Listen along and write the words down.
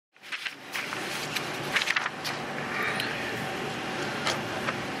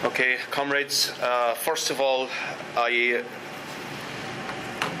Okay, comrades, first of all, I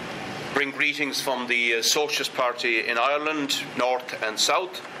bring greetings from the Socialist Party in Ireland, North and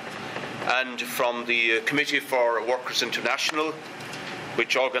South, and from the Committee for Workers International,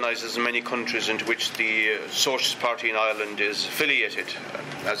 which organises many countries into which the Socialist Party in Ireland is affiliated,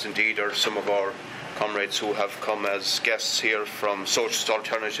 as indeed are some of our comrades who have come as guests here from Socialist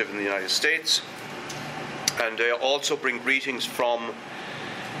Alternative in the United States. And I also bring greetings from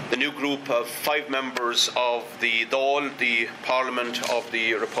the new group of 5 members of the Dáil, the Parliament of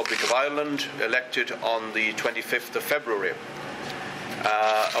the Republic of Ireland, elected on the 25th of February.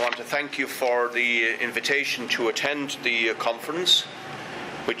 I want to thank you for the invitation to attend the conference,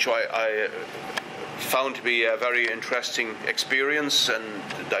 which I found to be a very interesting experience, and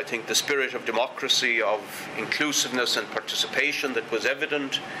I think the spirit of democracy, of inclusiveness and participation that was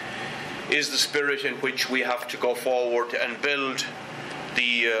evident is the spirit in which we have to go forward and build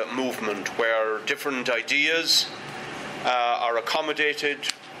the movement, where different ideas are accommodated,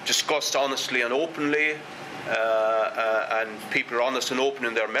 discussed honestly and openly, and people are honest and open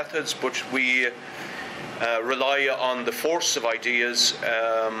in their methods, but we rely on the force of ideas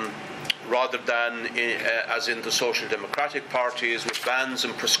rather than, as in the Social Democratic parties, with bans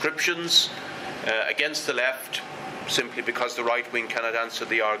and prescriptions against the left, simply because the right wing cannot answer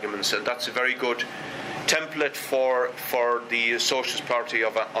the arguments. And that's a very good template for the Socialist Party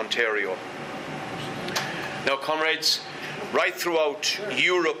of Ontario. Now, comrades, right throughout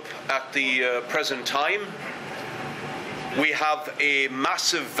Europe at the present time, we have a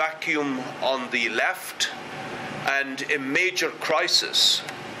massive vacuum on the left and a major crisis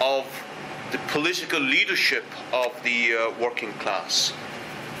of the political leadership of the working class.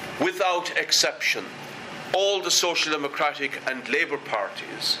 Without exception, all the Social Democratic and Labour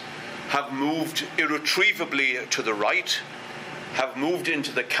parties have moved irretrievably to the right, have moved into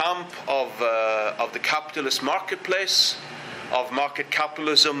the camp of the capitalist marketplace, of market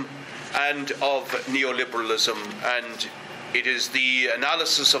capitalism and of neoliberalism. And it is the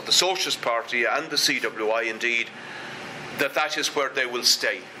analysis of the Socialist Party and the CWI, indeed, that is where they will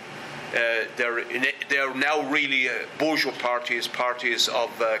stay. They're now really bourgeois parties, parties of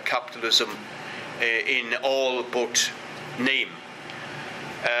capitalism in all but name.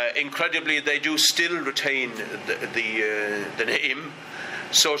 Incredibly, they do still retain the name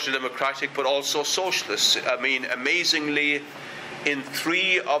Social Democratic, but also Socialists. I mean, amazingly, in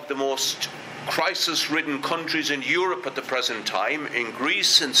 3 of the most crisis-ridden countries in Europe at the present time, in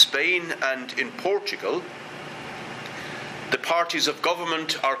Greece, in Spain and in Portugal, the parties of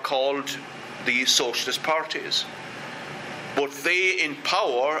government are called the Socialist parties. But they, in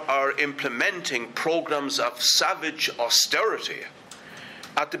power, are implementing programs of savage austerity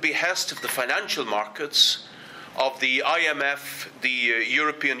at the behest of the financial markets, of the IMF, the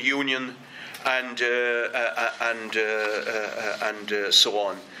European Union, and so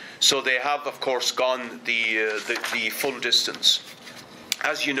on. So they have, of course, gone the full distance.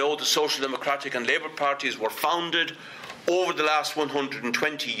 As you know, the Social Democratic and Labour parties were founded over the last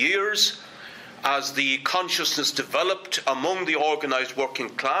 120 years as the consciousness developed among the organised working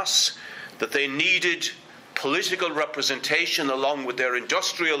class that they needed political representation along with their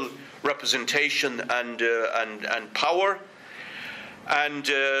industrial representation and power,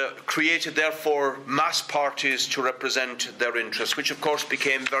 and created therefore mass parties to represent their interests, which of course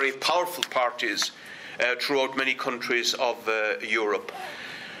became very powerful parties throughout many countries of Europe.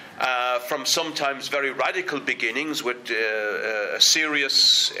 From sometimes very radical beginnings with a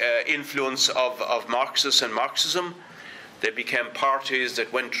serious influence of Marxists and Marxism, they became parties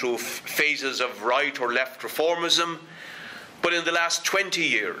that went through phases of right or left reformism. But in the last 20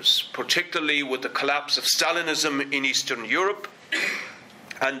 years, particularly with the collapse of Stalinism in Eastern Europe,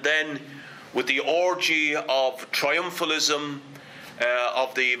 and then with the orgy of triumphalism,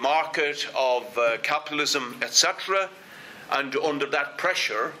 of the market, of capitalism, etc., and under that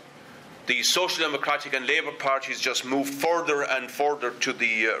pressure, the Social Democratic and Labour parties just moved further and further to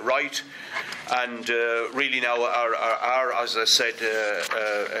the right, and really now are, as I said,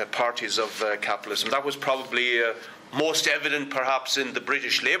 parties of capitalism. That was probably most evident perhaps in the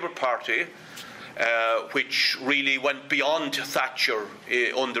British Labour Party, which really went beyond Thatcher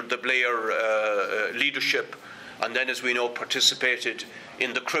under the Blair leadership, and then, as we know, participated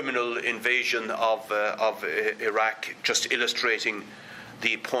in the criminal invasion of Iraq, just illustrating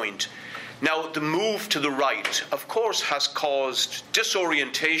the point. Now, the move to the right, of course, has caused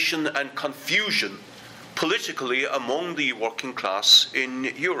disorientation and confusion politically among the working class in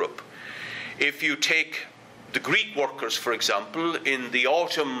Europe. If you take the Greek workers, for example, in the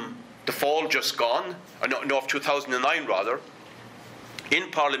autumn, the fall just gone, of 2009 rather, in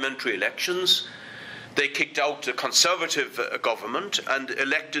parliamentary elections, they kicked out the Conservative government and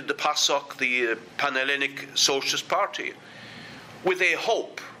elected the PASOK, the Pan-Hellenic Socialist Party, with a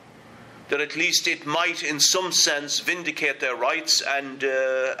hope that at least it might, in some sense, vindicate their rights and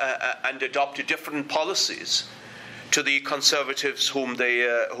adopt different policies to the Conservatives whom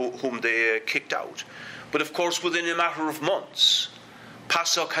they kicked out. But of course, within a matter of months,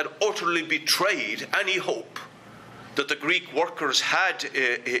 PASOK had utterly betrayed any hope that the Greek workers had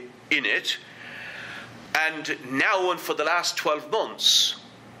in it. And now, and for the last 12 months,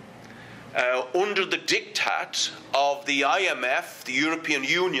 under the diktat of the IMF, the European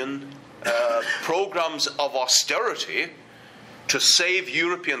Union, programs of austerity to save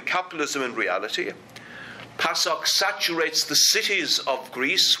European capitalism in reality, PASOK saturates the cities of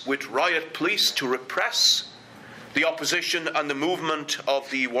Greece with riot police to repress the opposition and the movement of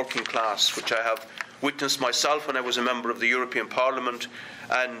the working class, which I have witnessed myself when I was a member of the European Parliament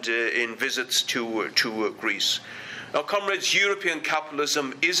and in visits to Greece. Now, comrades, European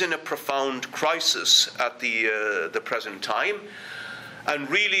capitalism is in a profound crisis at the present time, and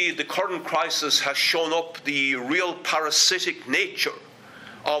really the current crisis has shown up the real parasitic nature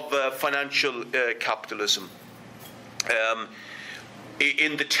of financial capitalism.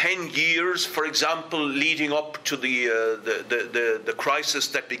 In the 10 years, for example, leading up to the crisis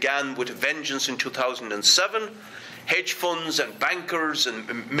that began with a vengeance in 2007, hedge funds and bankers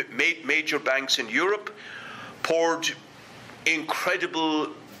and major banks in Europe poured incredible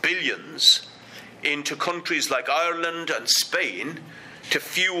billions into countries like Ireland and Spain to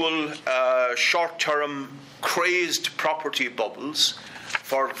fuel short-term crazed property bubbles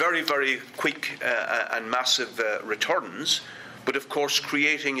for very, very quick and massive returns, but of course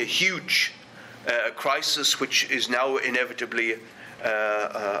creating a huge crisis which is now inevitably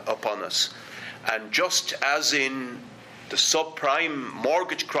upon us. And just as in the subprime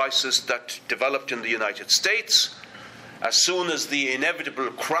mortgage crisis that developed in the United States, as soon as the inevitable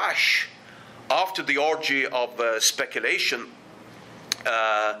crash after the orgy of speculation,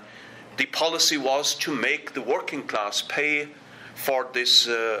 the policy was to make the working class pay for this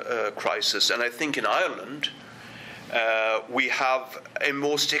crisis. And I think in Ireland, we have a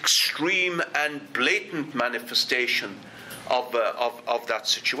most extreme and blatant manifestation of that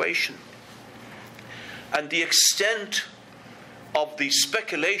situation. And the extent of the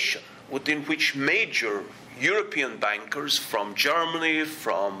speculation within which major European bankers from Germany,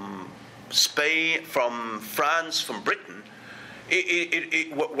 from Spain, from France, from Britain,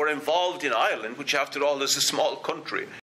 were involved in Ireland, which after all is a small country.